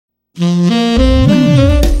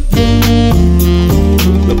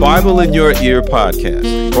Bible in Your Ear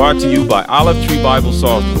podcast, brought to you by Olive Tree Bible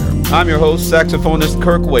Software. I'm your host, saxophonist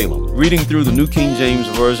Kirk Whalum, reading through the New King James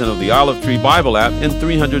Version of the Olive Tree Bible app in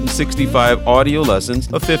 365 audio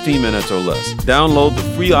lessons of 15 minutes or less. Download the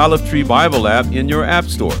free Olive Tree Bible app in your app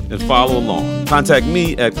store and follow along. Contact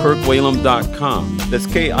me at kirkwhalum.com. That's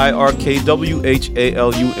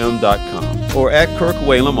KIRKWHALUM.com. Or at Kirk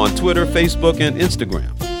Whalum on Twitter, Facebook, and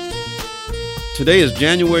Instagram. Today is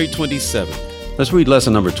January 27th. Let's read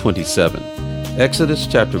lesson number 27. Exodus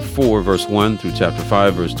chapter 4, verse 1 through chapter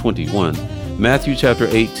 5, verse 21. Matthew chapter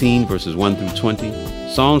 18, verses 1 through 20.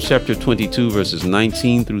 Psalms chapter 22, verses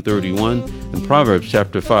 19 through 31. And Proverbs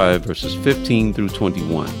chapter 5, verses 15 through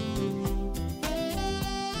 21.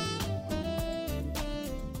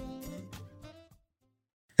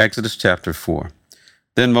 Exodus chapter 4.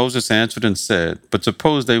 Then Moses answered and said, But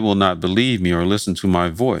suppose they will not believe me or listen to my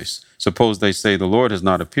voice. Suppose they say, The Lord has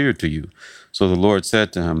not appeared to you. So the Lord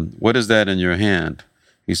said to him, What is that in your hand?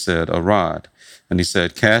 He said, A rod. And he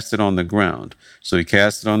said, Cast it on the ground. So he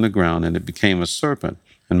cast it on the ground, and it became a serpent,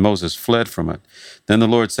 and Moses fled from it. Then the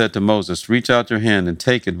Lord said to Moses, Reach out your hand and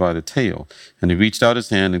take it by the tail. And he reached out his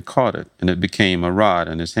hand and caught it, and it became a rod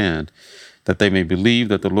in his hand, that they may believe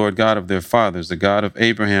that the Lord God of their fathers, the God of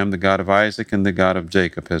Abraham, the God of Isaac, and the God of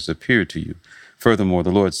Jacob, has appeared to you. Furthermore,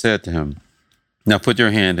 the Lord said to him, Now put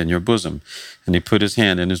your hand in your bosom. And he put his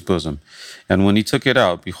hand in his bosom. And when he took it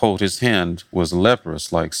out, behold, his hand was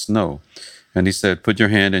leprous like snow. And he said, Put your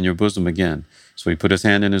hand in your bosom again. So he put his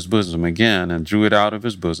hand in his bosom again, and drew it out of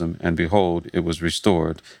his bosom, and behold, it was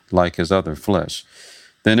restored like his other flesh.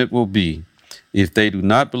 Then it will be, if they do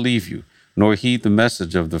not believe you, nor heed the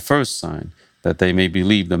message of the first sign, that they may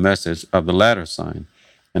believe the message of the latter sign.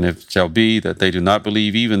 And if it shall be that they do not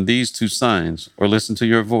believe even these two signs, or listen to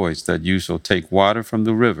your voice, that you shall take water from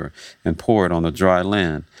the river and pour it on the dry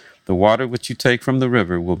land. The water which you take from the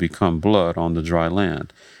river will become blood on the dry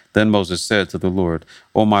land. Then Moses said to the Lord,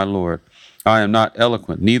 O my Lord, I am not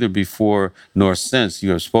eloquent, neither before nor since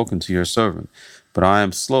you have spoken to your servant, but I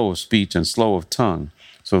am slow of speech and slow of tongue.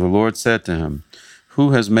 So the Lord said to him,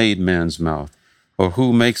 Who has made man's mouth? Or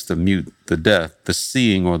who makes the mute, the deaf, the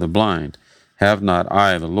seeing, or the blind? Have not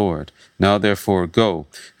I the Lord? Now therefore go,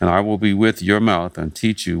 and I will be with your mouth and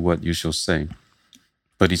teach you what you shall say.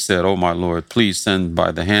 But he said, O my Lord, please send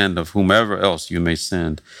by the hand of whomever else you may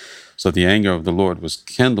send. So the anger of the Lord was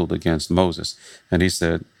kindled against Moses. And he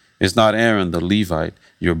said, Is not Aaron the Levite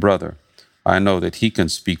your brother? I know that he can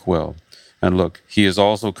speak well. And look, he is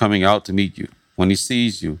also coming out to meet you. When he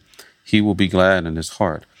sees you, he will be glad in his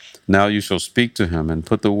heart. Now you shall speak to him and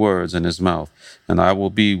put the words in his mouth, and I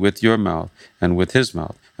will be with your mouth and with his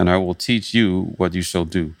mouth, and I will teach you what you shall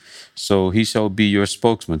do. So he shall be your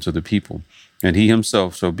spokesman to the people, and he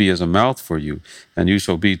himself shall be as a mouth for you, and you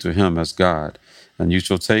shall be to him as God. And you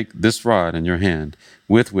shall take this rod in your hand,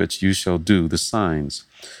 with which you shall do the signs.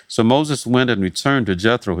 So Moses went and returned to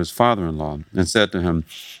Jethro his father-in-law, and said to him,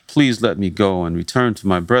 Please let me go and return to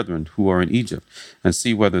my brethren who are in Egypt, and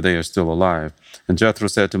see whether they are still alive. And Jethro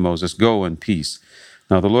said to Moses, Go in peace.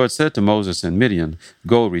 Now the Lord said to Moses in Midian,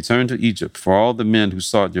 Go, return to Egypt, for all the men who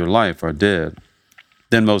sought your life are dead.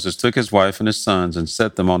 Then Moses took his wife and his sons and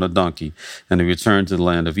set them on a donkey, and he returned to the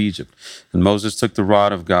land of Egypt. And Moses took the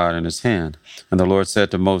rod of God in his hand. And the Lord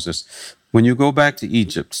said to Moses, When you go back to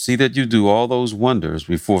Egypt, see that you do all those wonders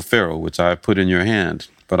before Pharaoh, which I have put in your hand.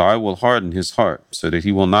 But I will harden his heart, so that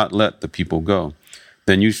he will not let the people go.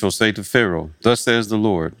 Then you shall say to Pharaoh, Thus says the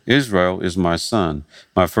Lord, Israel is my son,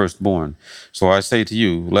 my firstborn. So I say to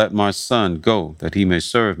you, Let my son go, that he may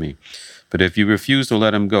serve me. But if you refuse to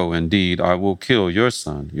let him go, indeed, I will kill your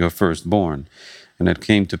son, your firstborn. And it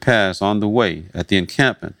came to pass on the way, at the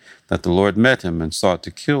encampment, that the Lord met him and sought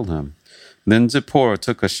to kill him. Then Zipporah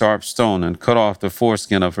took a sharp stone and cut off the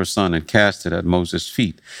foreskin of her son and cast it at Moses'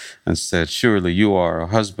 feet, and said, Surely you are a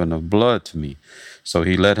husband of blood to me. So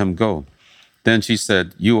he let him go. Then she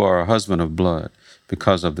said, You are a husband of blood,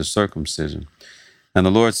 because of the circumcision. And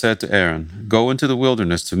the Lord said to Aaron, Go into the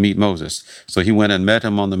wilderness to meet Moses. So he went and met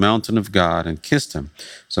him on the mountain of God and kissed him.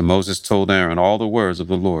 So Moses told Aaron all the words of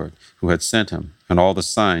the Lord, who had sent him, and all the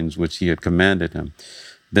signs which he had commanded him.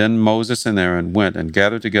 Then Moses and Aaron went and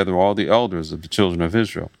gathered together all the elders of the children of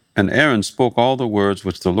Israel. And Aaron spoke all the words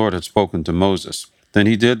which the Lord had spoken to Moses. Then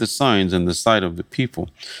he did the signs in the sight of the people.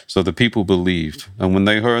 So the people believed. And when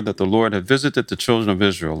they heard that the Lord had visited the children of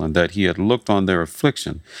Israel, and that he had looked on their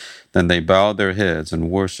affliction, then they bowed their heads and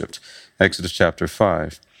worshipped. Exodus chapter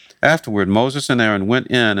 5. Afterward, Moses and Aaron went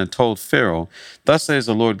in and told Pharaoh, Thus says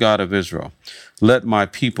the Lord God of Israel, Let my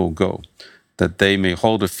people go, that they may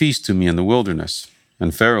hold a feast to me in the wilderness.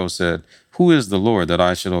 And Pharaoh said, Who is the Lord that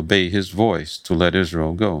I should obey his voice to let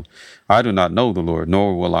Israel go? I do not know the Lord,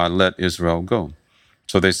 nor will I let Israel go.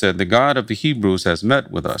 So they said, The God of the Hebrews has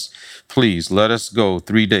met with us. Please let us go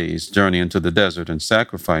 3 days' journey into the desert and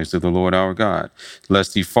sacrifice to the Lord our God,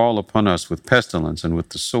 lest he fall upon us with pestilence and with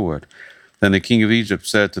the sword. Then the king of Egypt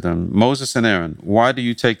said to them, Moses and Aaron, why do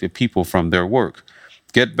you take the people from their work?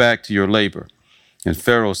 Get back to your labor. And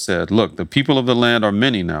Pharaoh said, Look, the people of the land are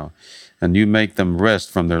many now, and you make them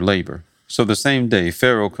rest from their labor. So the same day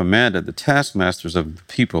Pharaoh commanded the taskmasters of the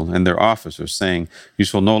people and their officers, saying, You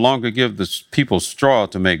shall no longer give the people straw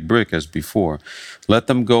to make brick as before. Let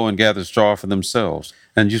them go and gather straw for themselves,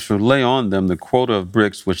 and you shall lay on them the quota of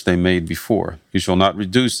bricks which they made before. You shall not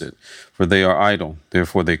reduce it, for they are idle.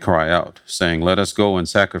 Therefore they cry out, saying, Let us go and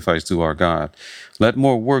sacrifice to our God. Let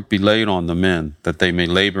more work be laid on the men, that they may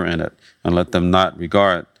labor in it, and let them not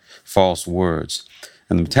regard false words.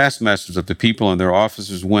 And the taskmasters of the people and their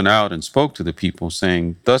officers went out and spoke to the people,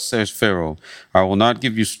 saying, Thus says Pharaoh, I will not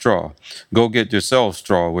give you straw. Go get yourselves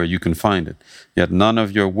straw where you can find it. Yet none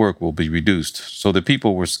of your work will be reduced. So the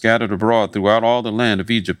people were scattered abroad throughout all the land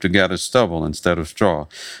of Egypt to gather stubble instead of straw.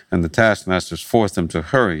 And the taskmasters forced them to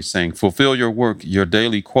hurry, saying, Fulfill your work, your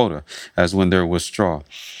daily quota, as when there was straw.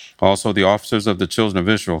 Also, the officers of the children of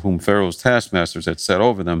Israel, whom Pharaoh's taskmasters had set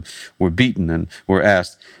over them, were beaten and were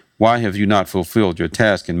asked, Why have you not fulfilled your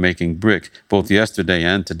task in making brick, both yesterday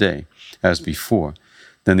and today, as before?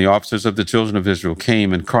 Then the officers of the children of Israel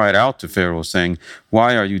came and cried out to Pharaoh, saying,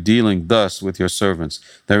 Why are you dealing thus with your servants?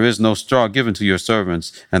 There is no straw given to your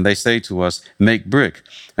servants, and they say to us, Make brick.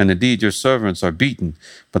 And indeed your servants are beaten,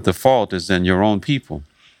 but the fault is in your own people.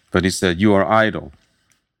 But he said, You are idle.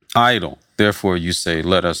 Idle. Therefore you say,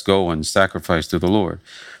 Let us go and sacrifice to the Lord.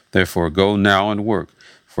 Therefore go now and work,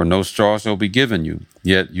 for no straw shall be given you,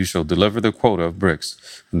 yet you shall deliver the quota of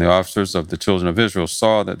bricks. And the officers of the children of Israel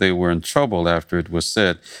saw that they were in trouble after it was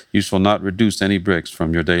said, You shall not reduce any bricks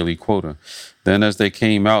from your daily quota. Then as they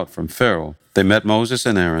came out from Pharaoh, they met Moses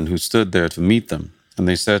and Aaron, who stood there to meet them. And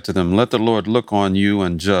they said to them, Let the Lord look on you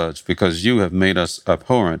and judge, because you have made us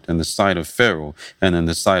abhorrent in the sight of Pharaoh and in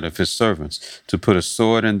the sight of his servants, to put a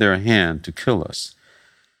sword in their hand to kill us.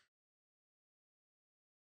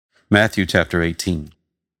 Matthew chapter 18.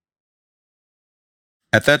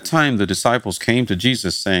 At that time the disciples came to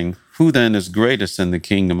Jesus, saying, Who then is greatest in the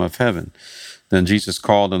kingdom of heaven? Then Jesus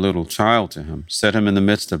called a little child to him, set him in the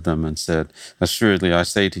midst of them, and said, Assuredly I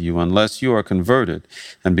say to you, unless you are converted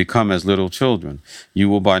and become as little children, you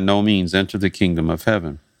will by no means enter the kingdom of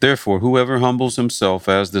heaven. Therefore, whoever humbles himself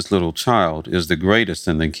as this little child is the greatest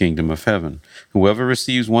in the kingdom of heaven. Whoever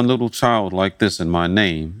receives one little child like this in my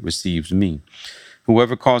name receives me.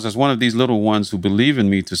 Whoever causes one of these little ones who believe in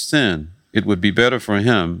me to sin, it would be better for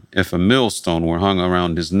him if a millstone were hung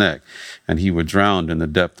around his neck and he were drowned in the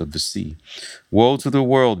depth of the sea. Woe to the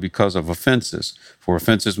world because of offenses, for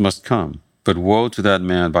offenses must come, but woe to that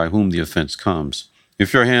man by whom the offense comes.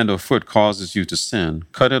 If your hand or foot causes you to sin,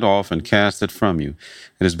 cut it off and cast it from you.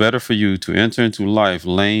 It is better for you to enter into life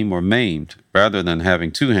lame or maimed, rather than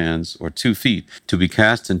having 2 hands or 2 feet to be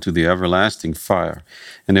cast into the everlasting fire.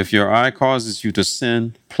 And if your eye causes you to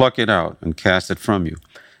sin, pluck it out and cast it from you.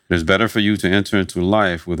 It is better for you to enter into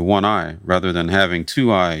life with 1 eye, rather than having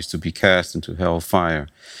 2 eyes to be cast into hell fire.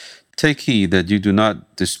 Take heed that you do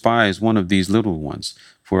not despise one of these little ones.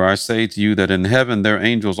 For I say to you that in heaven their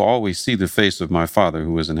angels always see the face of my Father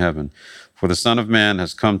who is in heaven. For the Son of Man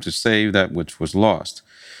has come to save that which was lost.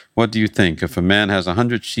 What do you think? If a man has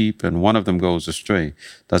 100 sheep and one of them goes astray,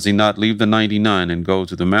 does he not leave the 99 and go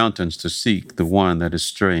to the mountains to seek the one that is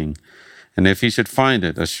straying? And if he should find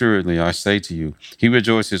it, assuredly I say to you, he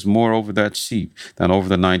rejoices more over that sheep than over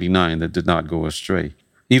the 99 that did not go astray.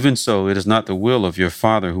 Even so, it is not the will of your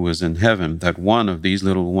Father who is in heaven that one of these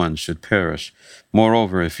little ones should perish.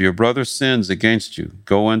 Moreover, if your brother sins against you,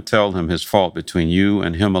 go and tell him his fault between you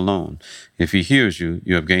and him alone. If he hears you,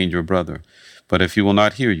 you have gained your brother. But if he will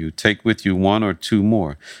not hear you, take with you 1 or 2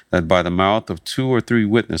 more, that by the mouth of 2 or 3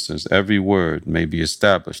 witnesses every word may be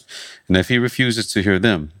established. And if he refuses to hear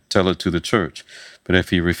them, tell it to the church. But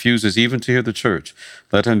if he refuses even to hear the church,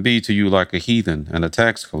 let him be to you like a heathen and a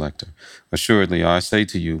tax collector. Assuredly, I say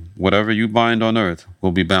to you, whatever you bind on earth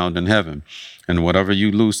will be bound in heaven, and whatever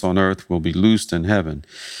you loose on earth will be loosed in heaven.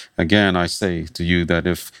 Again, I say to you that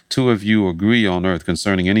if 2 of you agree on earth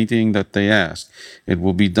concerning anything that they ask, it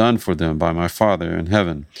will be done for them by my Father in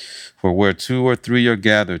heaven. For where 2 or 3 are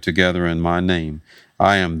gathered together in my name,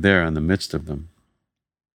 I am there in the midst of them.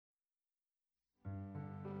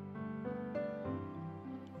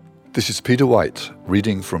 This is Peter White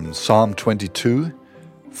reading from Psalm 22,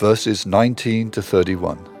 verses 19 to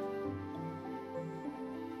 31.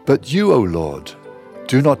 But you, O Lord,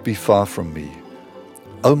 do not be far from me.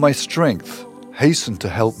 O my strength, hasten to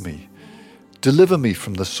help me. Deliver me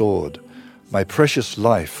from the sword, my precious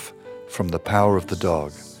life from the power of the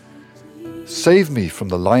dog. Save me from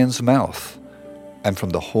the lion's mouth and from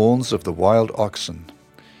the horns of the wild oxen.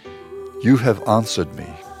 You have answered me.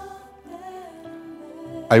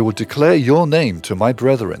 I will declare your name to my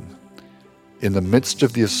brethren. In the midst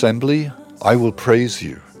of the assembly, I will praise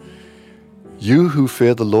you. You who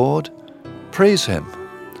fear the Lord, praise him.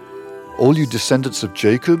 All you descendants of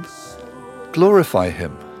Jacob, glorify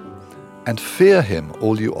him. And fear him,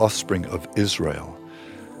 all you offspring of Israel.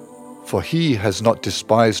 For he has not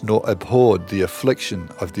despised nor abhorred the affliction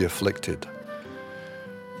of the afflicted.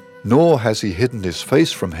 Nor has he hidden his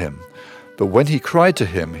face from him, but when he cried to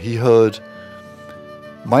him, he heard,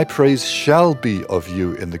 My praise shall be of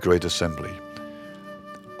you in the great assembly.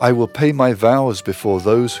 I will pay my vows before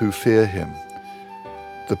those who fear him.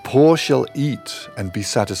 The poor shall eat and be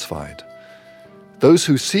satisfied. Those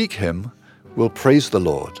who seek him will praise the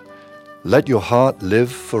Lord. Let your heart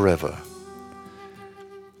live forever.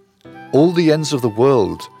 All the ends of the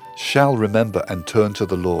world shall remember and turn to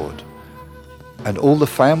the Lord, and all the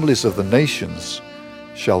families of the nations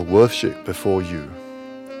shall worship before you.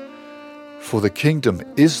 For the kingdom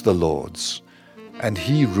is the Lord's, and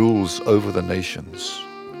he rules over the nations.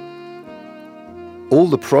 All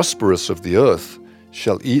the prosperous of the earth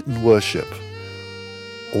shall eat and worship.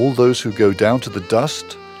 All those who go down to the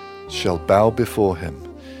dust shall bow before him,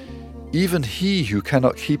 even he who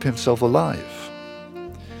cannot keep himself alive.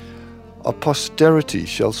 A posterity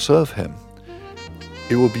shall serve him.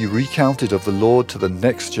 It will be recounted of the Lord to the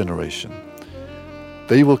next generation.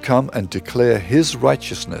 They will come and declare his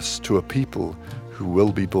righteousness to a people who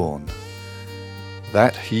will be born,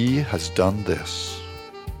 that he has done this.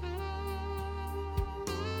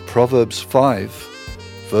 Proverbs 5,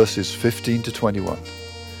 verses 15 to 21.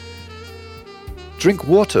 Drink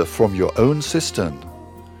water from your own cistern,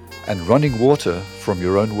 and running water from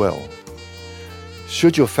your own well.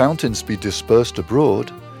 Should your fountains be dispersed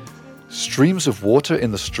abroad, streams of water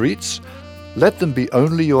in the streets, let them be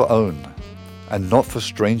only your own, and not for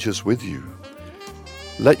strangers with you.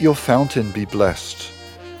 Let your fountain be blessed,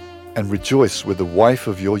 and rejoice with the wife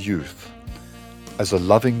of your youth, as a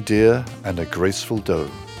loving deer and a graceful doe.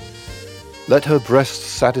 Let her breast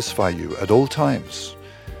satisfy you at all times,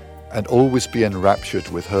 and always be enraptured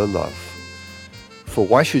with her love. For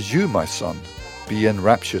why should you, my son, be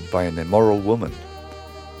enraptured by an immoral woman,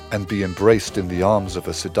 and be embraced in the arms of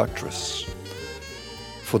a seductress?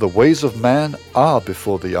 For the ways of man are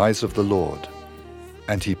before the eyes of the Lord,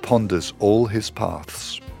 and he ponders all his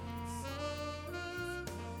paths.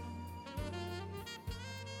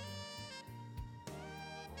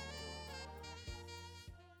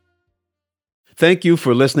 Thank you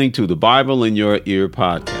for listening to the Bible in Your Ear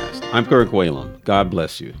podcast. I'm Kirk Whalum. God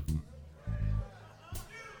bless you.